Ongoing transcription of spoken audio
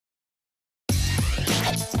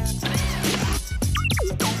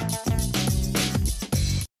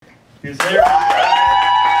He's there.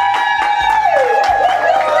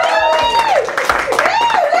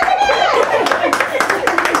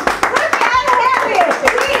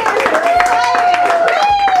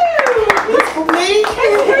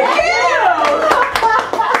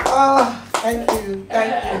 Thank you.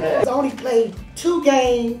 I only played 2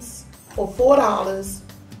 games for $4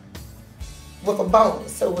 with a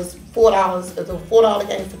bonus. So it was $4. It was a $4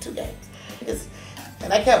 game for 2 games.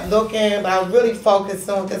 And I kept looking, but I was really focused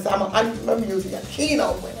on, because I'm usually a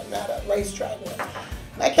Keno winner, not a racetrack winner.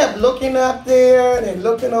 And I kept looking up there and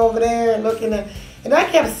looking over there and looking at, and I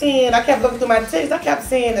kept looking through my tickets. I kept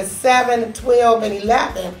seeing the 7, 12, and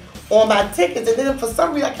 11 on my tickets. And then for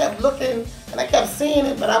some reason I kept looking and I kept seeing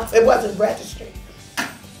it, but it wasn't registered.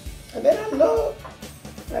 And then I looked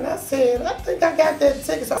and I said, I think I got that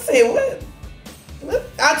ticket. So I said, what?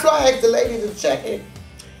 I asked the lady to check it.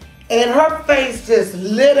 And her face just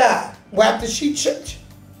lit up. Well, after she checked,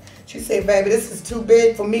 she said, baby, this is too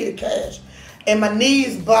big for me to cash. And my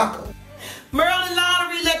knees buckled. Maryland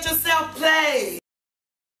Lottery, let yourself play.